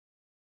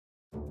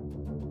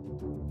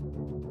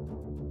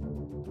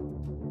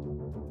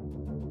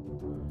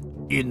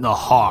In the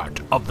heart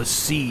of the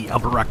Sea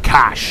of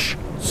Rakash,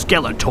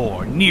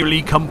 Skeletor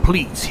nearly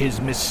completes his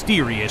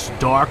mysterious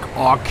dark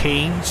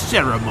arcane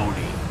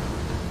ceremony.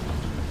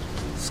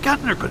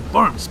 Scanner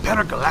confirms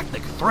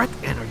paragalactic threat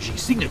energy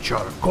signature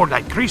of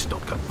Cordite Crystal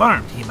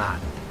confirmed, He-Man.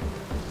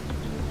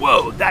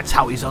 Whoa, that's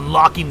how he's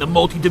unlocking the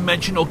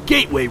multi-dimensional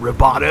gateway,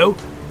 Roboto.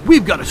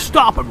 We've got to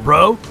stop him,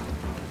 bro.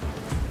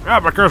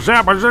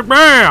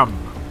 Abacazabazabam!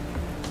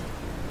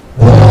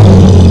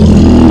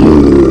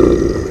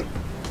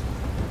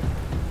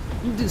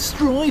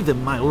 Destroy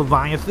them, my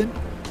Leviathan.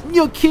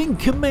 Your king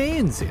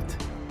commands it.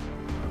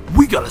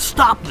 We gotta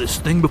stop this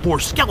thing before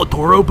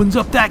Skeletor opens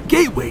up that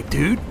gateway,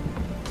 dude.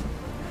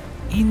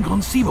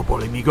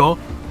 Inconceivable, amigo.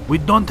 We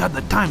don't have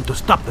the time to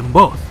stop them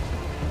both.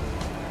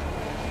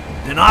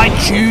 Then I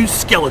choose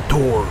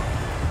Skeletor.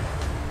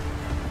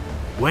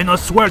 Buena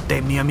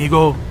suerte, mi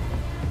amigo.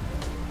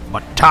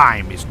 But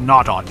time is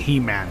not on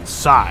He-Man's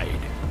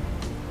side.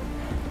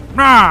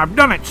 Ah, I've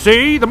done it,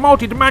 see? The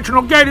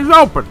multi-dimensional gate is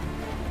open.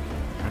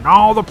 And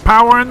all the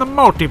power in the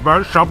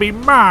multiverse shall be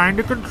mine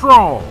to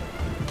control.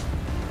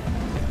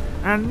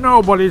 And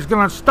nobody's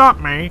gonna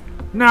stop me,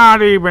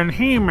 not even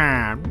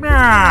He-Man. The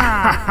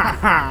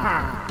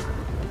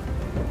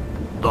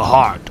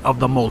heart of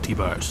the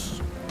multiverse.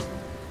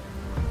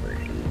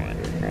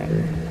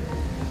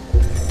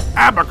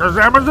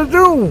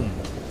 Abacazabazzoom!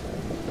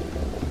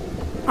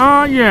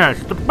 Ah,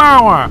 yes, the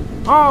power.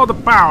 All the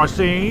power,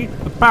 see?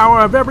 The power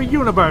of every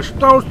universe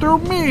flows through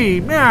me.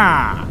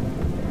 Yeah.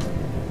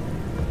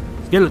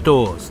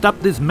 Skeletor, stop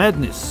this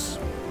madness.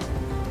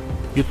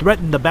 You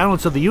threaten the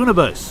balance of the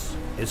universe.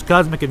 As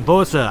Cosmic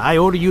Enforcer, I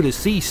order you to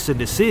cease and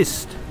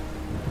desist.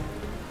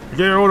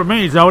 You order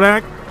me,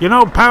 Zodak. You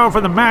know power for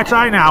the match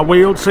I now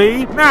wield,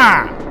 see?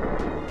 Nah!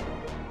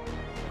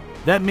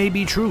 That may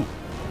be true.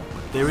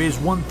 But there is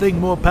one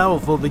thing more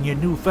powerful than your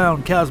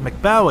newfound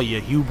cosmic power,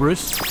 you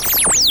hubris.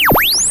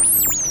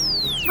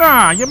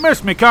 Ah, you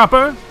missed me,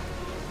 Copper.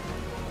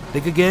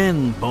 Think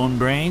again, Bone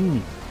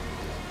Brain.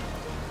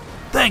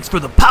 Thanks for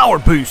the power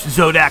boost,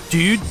 Zodak,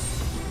 dude.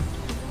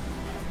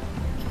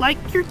 Like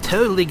you're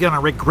totally gonna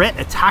regret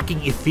attacking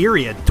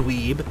Etheria,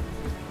 dweeb.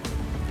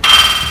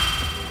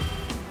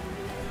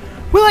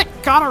 Well,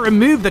 gotta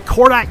remove the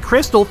Cordite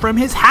Crystal from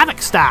his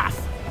Havoc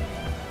Staff.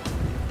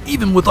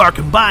 Even with our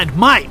combined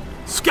might,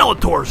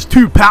 Skeletor's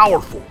too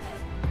powerful.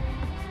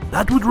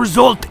 That would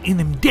result in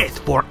him death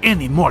for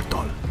any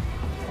mortal.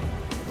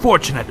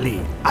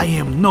 Fortunately, I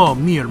am no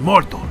mere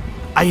mortal.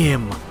 I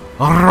am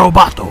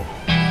Roboto.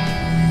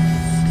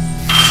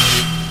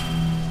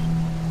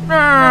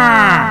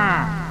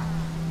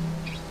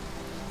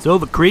 It's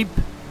over, creep.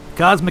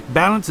 Cosmic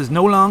balance is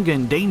no longer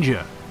in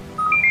danger.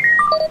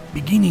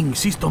 Beginning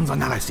systems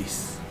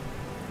analysis.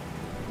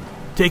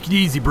 Take it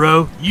easy,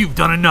 bro. You've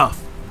done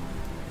enough.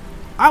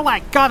 I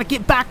gotta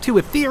get back to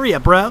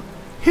Etheria, bro.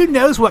 Who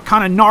knows what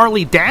kind of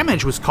gnarly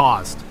damage was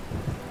caused?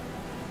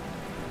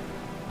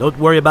 Don't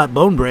worry about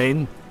Bone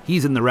Brain.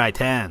 He's in the right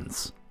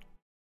hands.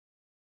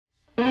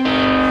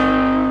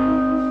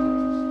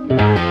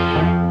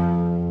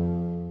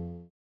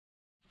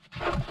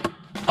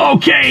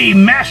 Okay,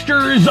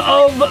 Masters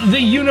of the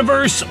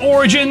Universe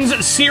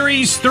Origins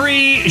Series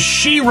 3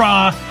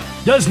 She-Ra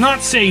does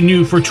not say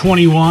new for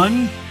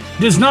 21,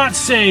 does not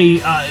say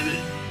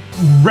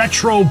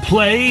retro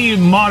play,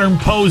 modern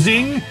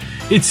posing.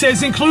 It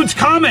says includes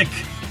comic,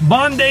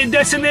 bande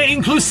dessinée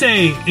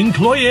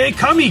incluye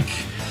comic.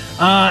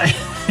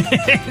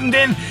 And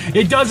then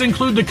it does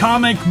include the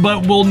comic,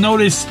 but we'll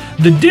notice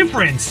the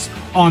difference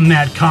on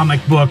that comic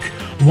book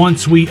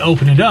once we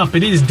open it up.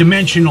 It is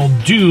Dimensional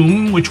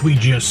Doom, which we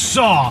just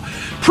saw.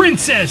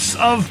 Princess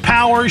of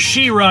Power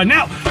She-Ra.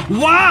 Now,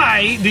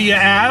 why, do you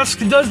ask,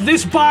 does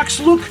this box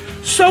look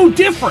so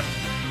different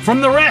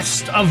from the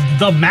rest of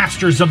the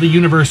Masters of the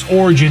Universe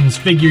Origins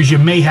figures you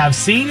may have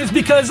seen? It's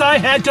because I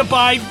had to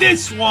buy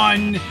this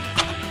one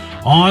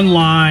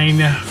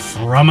online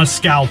from a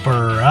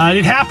scalper.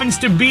 It happens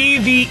to be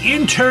the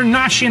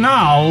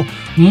International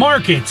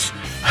Market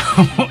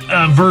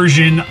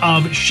version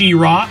of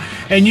She-Ra,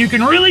 and you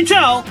can really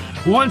tell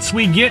once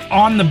we get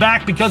on the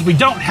back because we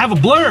don't have a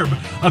blurb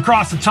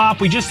across the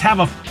top. We just have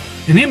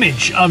an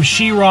image of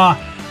She-Ra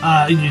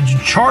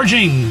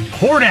charging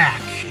Hordak,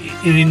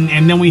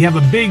 and then we have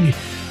a big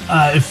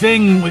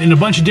thing in a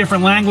bunch of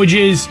different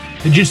languages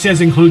that just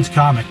says includes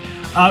comic.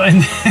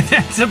 And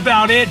that's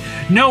about it.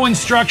 No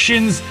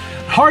instructions,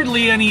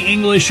 hardly any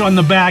English on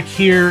the back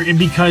here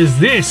because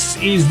this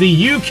is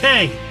the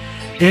UK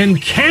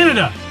and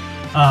Canada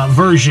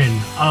version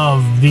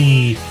of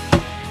the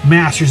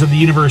Masters of the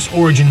Universe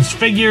Origins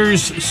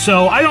figures.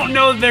 So I don't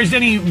know that there's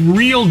any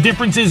real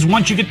differences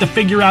once you get the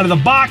figure out of the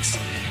box.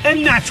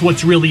 And that's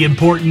what's really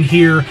important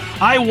here.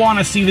 I want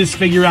to see this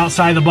figure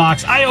outside the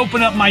box. I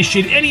open up my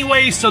shit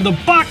anyway, so the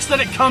box that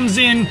it comes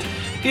in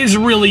is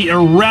really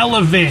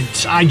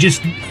irrelevant. I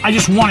just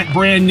want it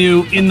brand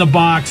new in the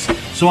box,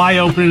 so I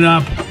open it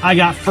up. I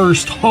got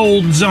first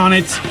holds on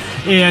it,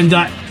 and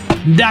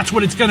that's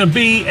what it's gonna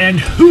be. And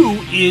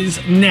who is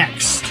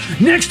next?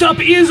 Next up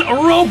is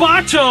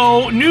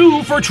Roboto,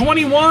 new for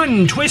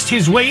 21. Twist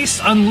his waist,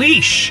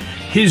 unleash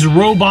his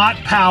robot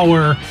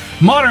power.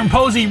 Modern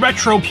posy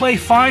retro play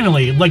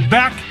finally. Like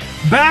back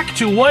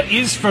to what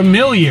is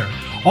familiar.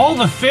 All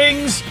the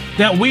things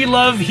that we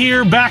love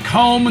here back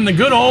home in the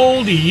good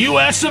old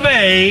US of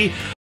A.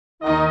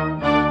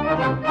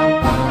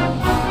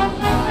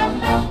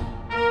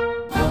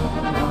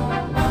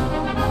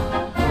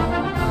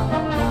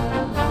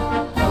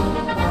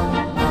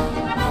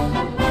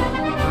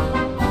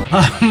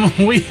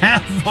 We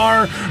have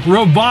our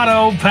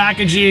Roboto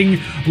packaging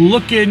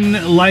looking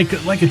like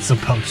it's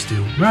supposed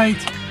to, right?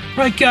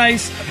 Right,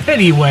 guys?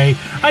 Anyway,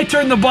 I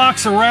turn the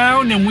box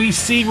around and we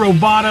see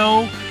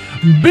Roboto,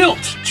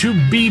 built to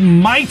be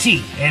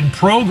mighty and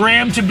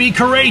programmed to be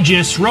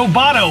courageous.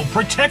 Roboto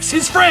protects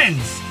his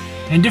friends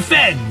and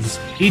defends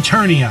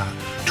Eternia.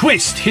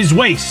 Twist his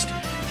waist.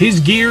 His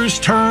gears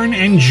turn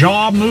and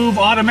jaw move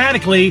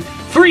automatically.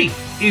 3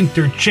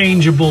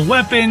 interchangeable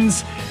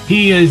weapons.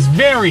 He is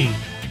very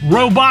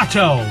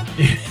Roboto.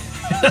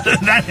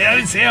 That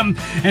is him.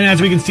 And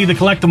as we can see, to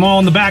collect them all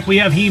in the back, we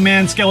have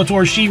He-Man,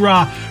 Skeletor,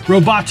 She-Ra,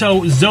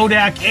 Roboto,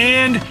 Zodak,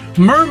 and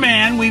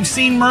Merman. We've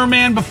seen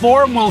Merman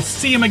before, and we'll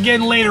see him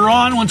again later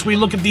on once we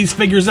look at these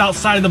figures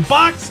outside of the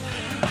box.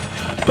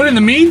 But in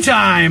the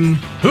meantime,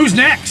 who's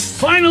next?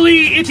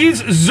 Finally, it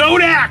is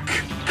Zodak,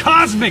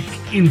 Cosmic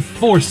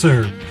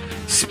Enforcer,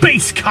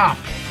 Space Cop,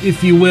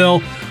 if you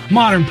will.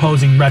 Modern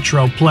posing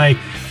retro play.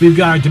 We've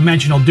got our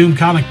Dimensional Doom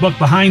comic book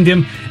behind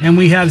him, and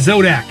we have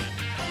Zodak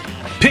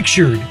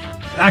pictured,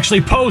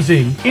 actually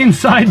posing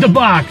inside the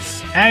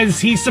box as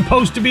he's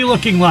supposed to be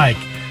looking like.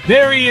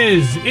 There he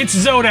is. It's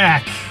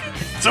Zodak.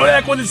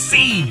 Zodak with a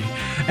C,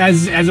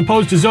 as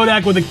opposed to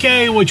Zodak with a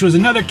K, which was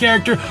another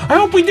character. I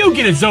hope we do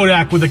get a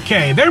Zodak with a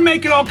K. They're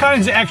making all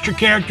kinds of extra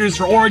characters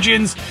for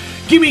Origins.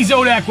 Give me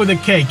Zodak with a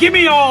K. Give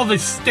me all the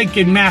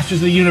stinking Masters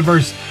of the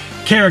Universe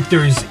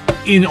characters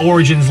in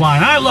Origins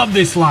line. I love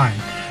this line.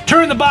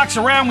 Turn the box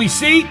around, we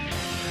see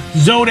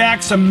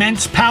Zodak's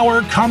immense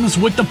power comes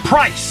with the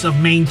price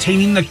of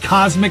maintaining the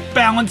cosmic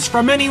balance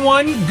from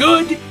anyone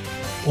good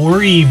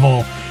or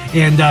evil.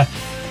 And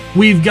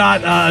we've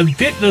got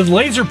the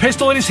laser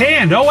pistol in his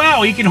hand. Oh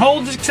wow, he can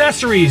hold his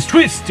accessories,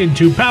 twist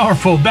into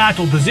powerful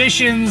battle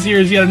positions.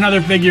 Here's yet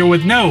another figure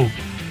with no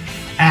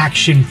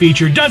action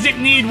feature.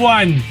 Doesn't need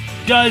one.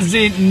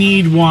 Doesn't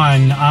need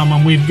one.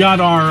 And we've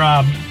got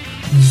our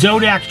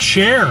Zodak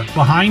chair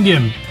behind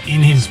him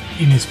in his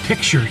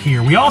picture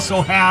here. We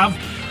also have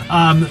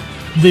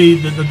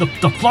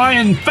the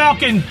flying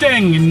falcon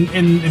thing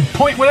and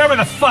point whatever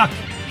the fuck.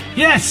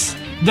 Yes,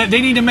 that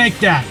they need to make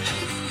that.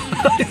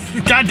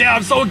 Goddamn,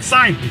 I'm so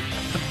excited.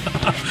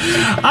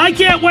 I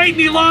can't wait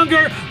any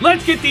longer.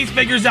 Let's get these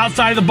figures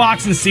outside of the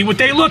box and see what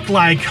they look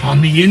like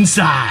on the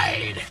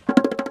inside.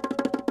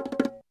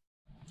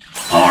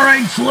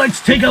 Alright, so let's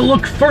take a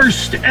look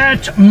first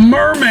at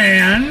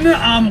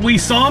Merman. We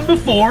saw him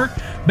before,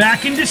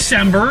 back in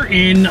December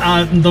in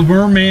the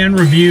Merman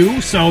review.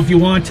 So if you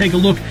want to take a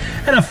look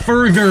at a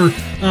further,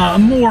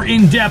 more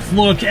in-depth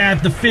look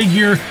at the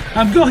figure,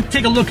 go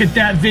take a look at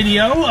that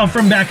video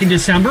from back in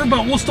December,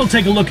 but we'll still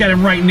take a look at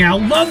him right now.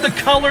 Love the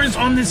colors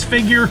on this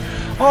figure.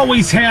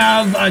 Always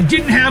have.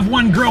 Didn't have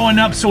one growing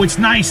up, so it's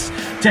nice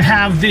to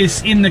have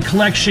this in the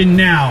collection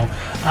now.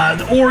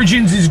 The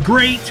Origins is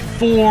great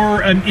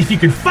for, if you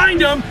can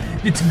find them,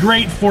 it's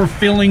great for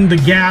filling the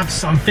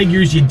gaps on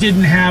figures you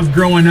didn't have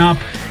growing up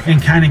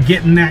and kind of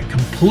getting that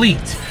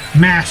complete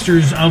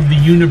Masters of the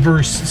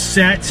Universe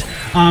set.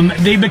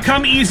 They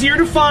become easier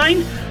to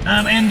find,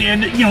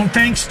 and you know,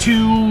 thanks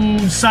to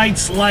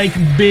sites like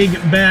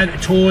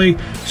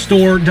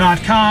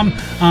BigBadToyStore.com,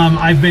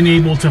 I've been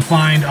able to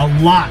find a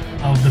lot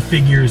of the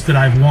figures that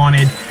I've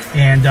wanted.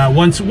 And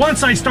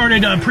once I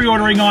started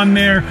pre-ordering on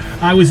there,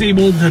 I was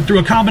able to, through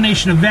a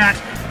combination of that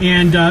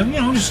and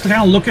you know, just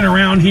kind of looking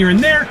around here and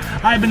there,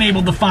 I've been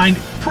able to find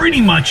pretty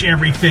much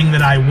everything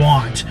that I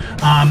want.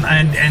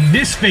 And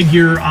this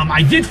figure,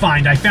 I did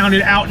find. I found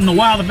it out in the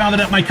wild. I found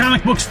it at my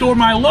comic book store,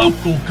 my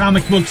local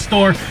comic book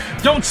store.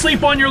 Don't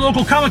sleep on your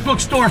local comic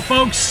book store,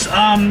 folks.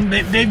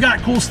 They've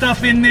got cool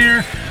stuff in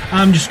there.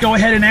 Just go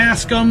ahead and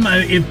ask them.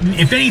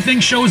 If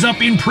anything shows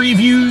up in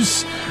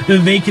previews,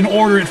 they can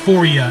order it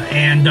for you.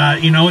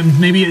 And, you know,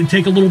 maybe it'll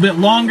take a little bit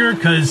longer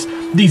because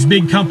these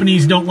big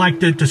companies don't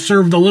like to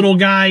serve the little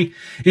guy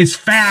as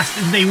fast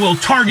as they will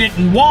Target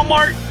and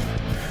Walmart.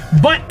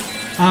 But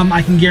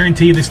I can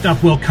guarantee you this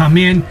stuff will come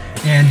in,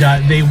 and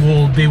they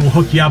will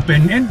hook you up.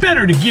 And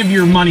better to give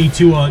your money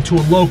to a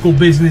local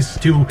business,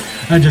 to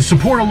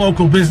support a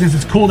local business.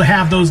 It's cool to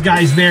have those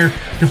guys there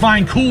to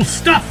find cool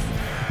stuff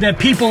that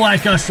people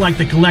like us like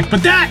to collect.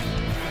 But that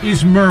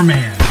is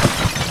Merman.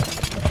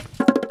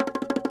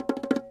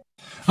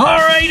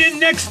 Alright, and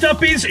next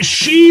up is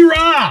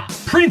She-Ra,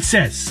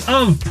 Princess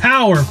of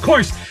Power. Of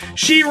course,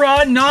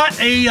 She-Ra, not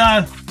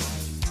a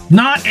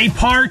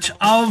part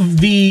of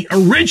the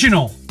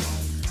original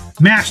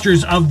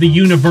Masters of the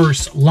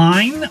Universe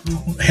line.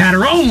 Had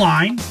her own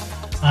line,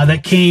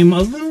 that came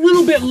a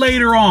little bit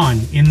later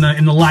on in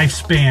the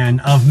lifespan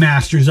of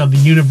Masters of the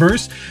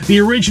Universe. The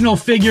original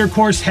figure, of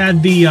course,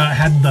 had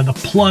the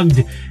plugged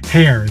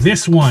hair.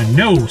 This one,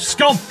 no,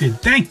 sculpted.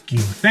 Thank you,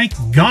 thank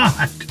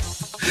God,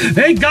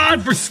 thank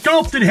God for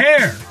sculpted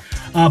hair.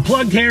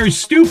 Plugged hair is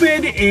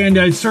stupid,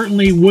 and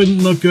certainly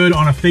wouldn't look good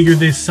on a figure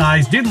this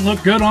size. Didn't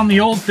look good on the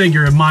old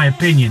figure, in my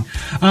opinion.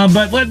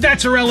 But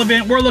that's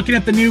irrelevant. We're looking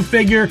at the new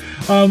figure,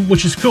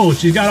 which is cool.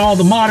 She's got all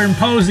the modern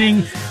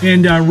posing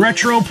and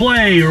retro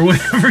play, or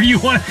whatever you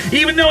want.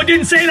 Even though it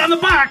didn't say it on the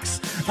box,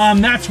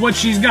 that's what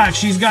she's got.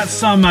 She's got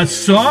some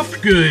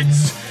soft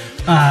goods,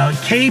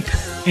 cape,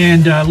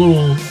 and a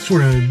little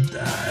sort of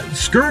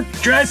skirt,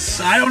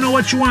 dress. I don't know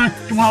what you want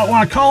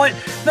to call it.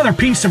 Another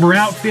piece of her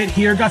outfit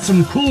here. Got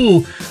some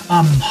cool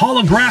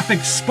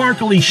holographic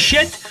sparkly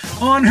shit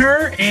on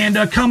her, and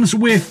comes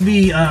with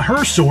the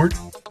her sword.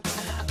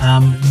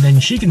 Then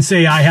she can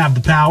say, "I have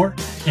the power,"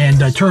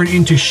 and turn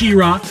into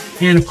She-Ra,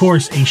 and of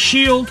course a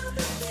shield.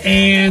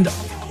 And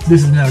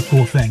this is another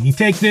cool thing. You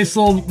take this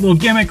little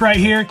gimmick right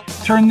here,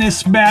 turn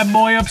this bad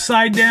boy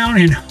upside down,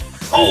 and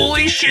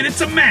holy shit,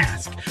 it's a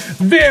mask.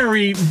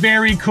 Very,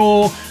 very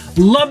cool.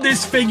 Love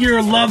this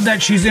figure. Love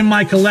that she's in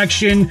my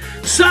collection.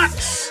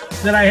 Sucks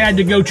that I had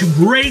to go to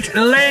great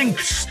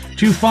lengths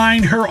to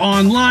find her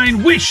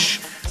online. Wish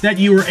that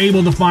you were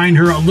able to find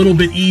her a little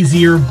bit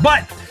easier,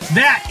 but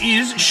that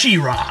is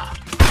She-Ra.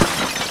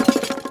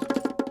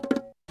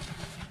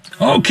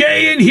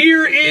 Okay, and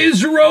here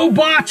is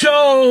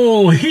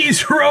Roboto.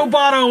 He's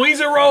Roboto.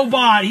 He's a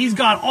robot. He's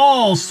got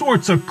all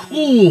sorts of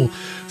cool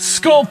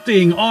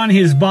sculpting on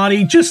his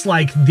body, just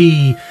like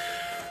the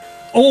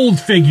old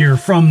figure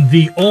from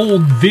the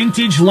old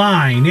vintage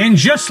line. And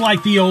just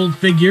like the old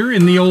figure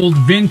in the old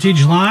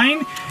vintage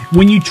line,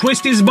 when you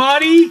twist his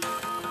body,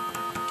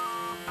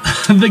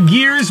 the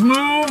gears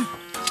move,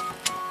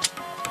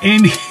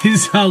 and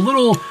his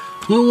little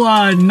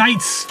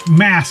knight's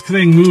mask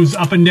thing moves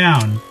up and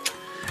down.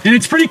 And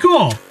it's pretty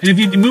cool. And if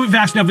you move it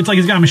fast enough, it's like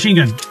he's got a machine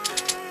gun.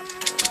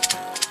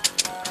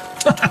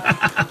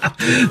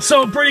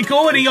 So pretty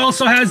cool. And he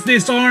also has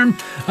this arm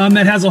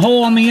that has a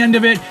hole on the end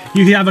of it.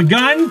 You have a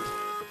gun.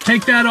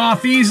 Take that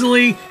off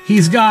easily.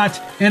 He's got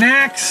an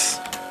axe.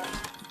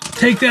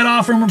 Take that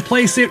off and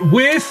replace it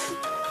with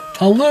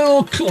a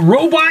little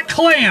robot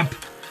clamp.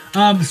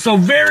 So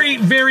very,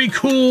 very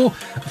cool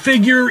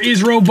figure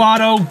is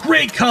Roboto.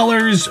 Great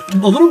colors, a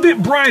little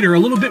bit brighter, a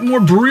little bit more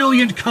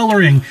brilliant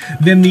coloring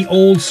than the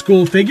old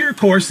school figure. Of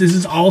course, this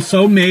is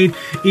also made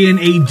in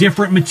a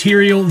different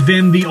material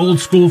than the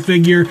old school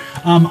figure.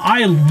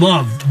 I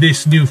love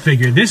this new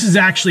figure. This is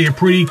actually a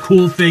pretty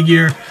cool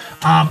figure.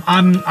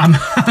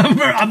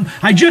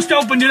 I just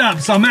opened it up,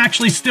 so I'm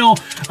actually still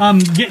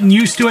getting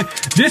used to it.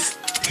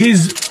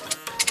 His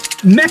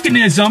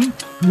mechanism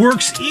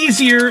works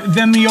easier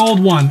than the old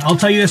one. I'll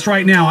tell you this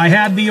right now. I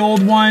had the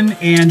old one,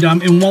 and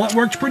while it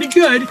worked pretty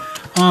good,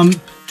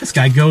 this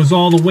guy goes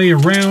all the way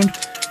around,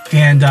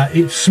 and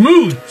it's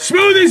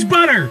smooth as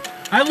butter.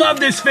 I love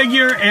this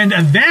figure, and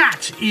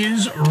that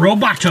is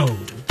Roboto.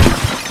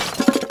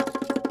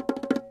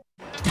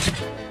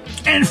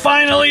 And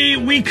finally,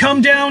 we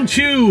come down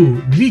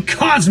to the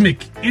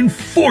Cosmic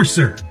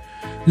Enforcer,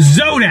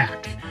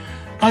 Zodak,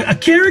 a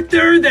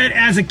character that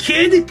as a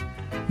kid,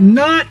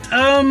 not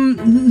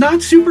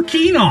super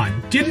keen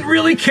on. Didn't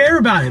really care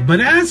about it.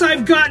 But as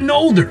I've gotten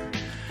older,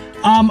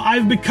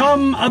 I've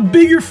become a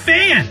bigger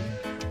fan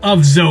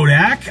of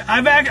Zodak.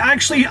 I've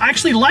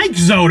actually like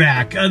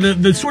Zodak.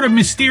 The sort of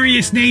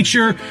mysterious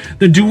nature,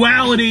 the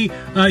duality.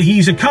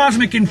 He's a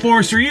cosmic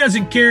enforcer. He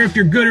doesn't care if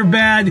you're good or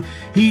bad.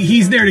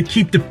 He's there to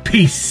keep the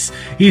peace.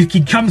 He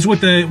comes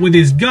with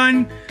his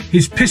gun,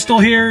 his pistol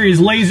here,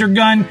 his laser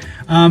gun,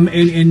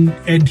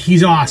 and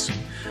he's awesome.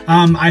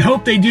 I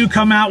hope they do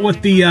come out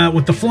with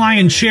the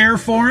flying chair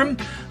for him,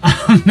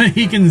 that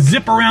he can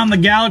zip around the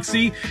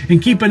galaxy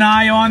and keep an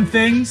eye on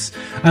things.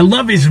 I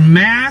love his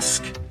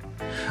mask.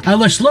 I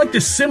just like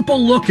the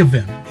simple look of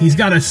him. He's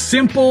got a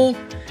simple,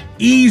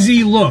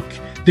 easy look.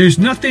 There's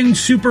nothing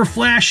super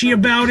flashy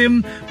about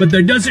him, but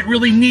there doesn't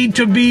really need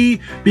to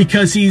be,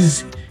 because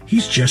he's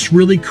just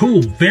really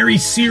cool. Very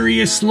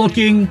serious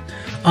looking,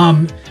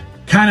 kind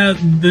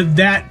of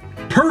that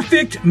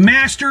perfect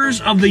Masters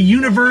of the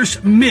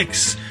Universe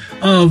mix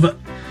of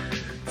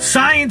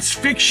science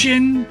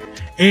fiction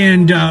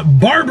and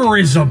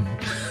barbarism.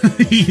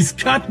 He's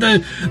got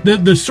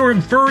the sort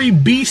of furry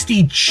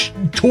beastie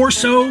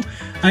torso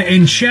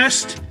and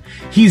chest.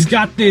 He's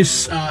got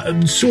this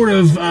sort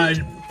of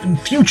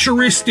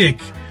futuristic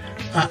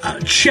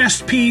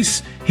chest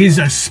piece, his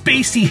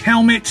spacey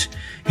helmet,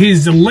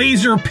 his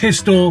laser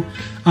pistol.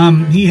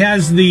 He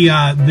has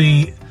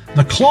the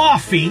claw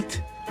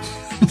feet,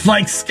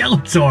 like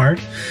Skeletor,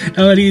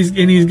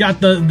 and he's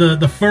got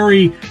the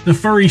furry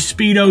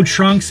Speedo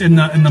trunks and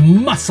the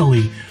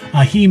muscly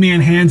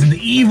He-Man hands, and the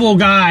evil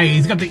guy.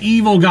 He's got the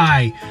evil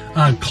guy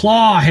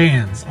claw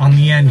hands on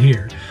the end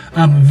here.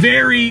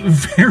 Very,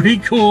 very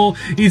cool.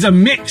 He's a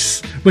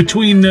mix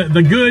between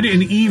the good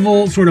and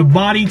evil sort of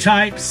body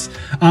types.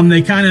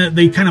 They kind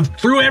of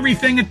threw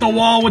everything at the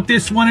wall with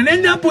this one and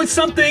end up with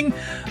something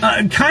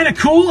kind of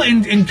cool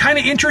and kind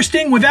of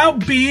interesting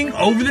without being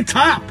over the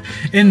top.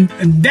 And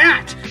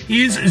that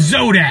is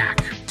Zodak.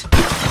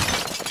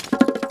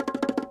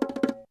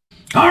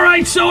 All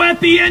right, so at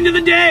the end of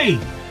the day,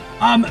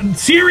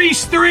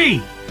 Series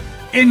 3,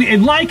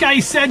 and like I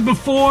said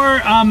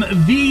before,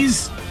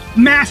 these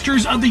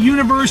Masters of the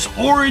Universe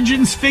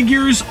Origins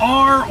figures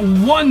are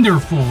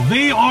wonderful.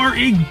 They are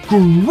a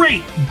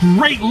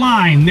great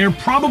line. They're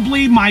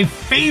probably my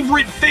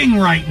favorite thing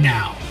right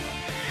now.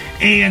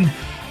 And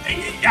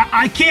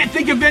I can't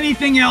think of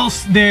anything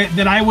else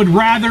that I would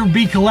rather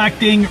be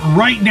collecting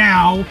right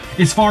now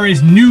as far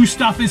as new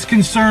stuff is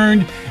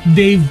concerned.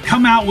 They've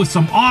come out with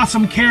some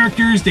awesome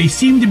characters. They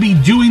seem to be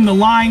doing the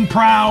line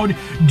proud,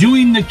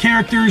 doing the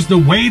characters the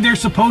way they're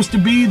supposed to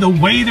be, the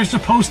way they're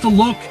supposed to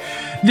look.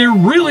 They're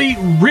really,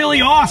 really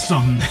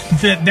awesome.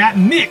 That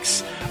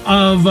mix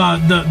of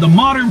the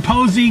modern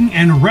posing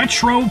and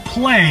retro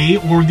play,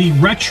 or the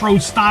retro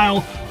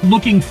style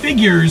looking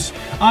figures,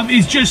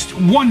 is just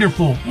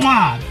wonderful.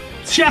 Mwah!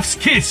 Chef's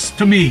kiss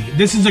to me.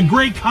 This is a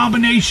great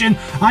combination.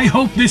 I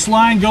hope this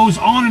line goes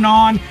on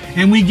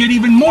and we get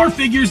even more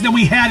figures than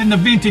we had in the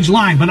vintage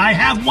line. But I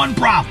have one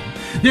problem.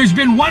 There's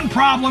been one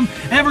problem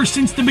ever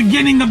since the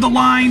beginning of the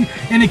line,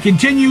 and it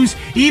continues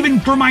even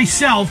for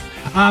myself.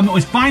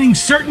 Was finding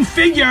certain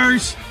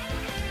figures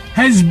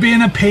has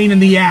been a pain in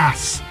the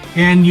ass,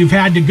 and you've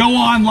had to go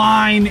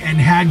online and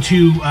had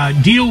to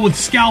deal with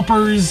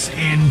scalpers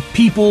and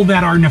people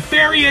that are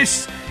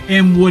nefarious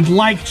and would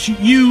like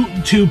you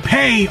to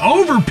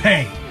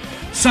overpay,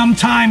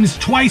 sometimes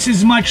twice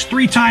as much,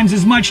 3 times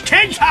as much,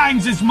 10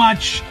 times as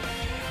much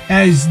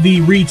as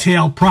the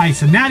retail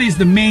price. And that is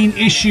the main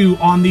issue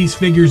on these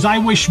figures. I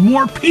wish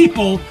more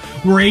people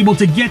were able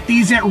to get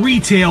these at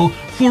retail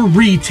for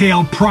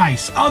retail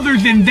price. Other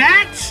than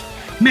that,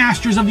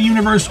 Masters of the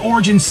Universe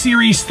Origins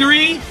Series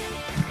 3,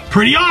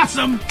 pretty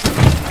awesome.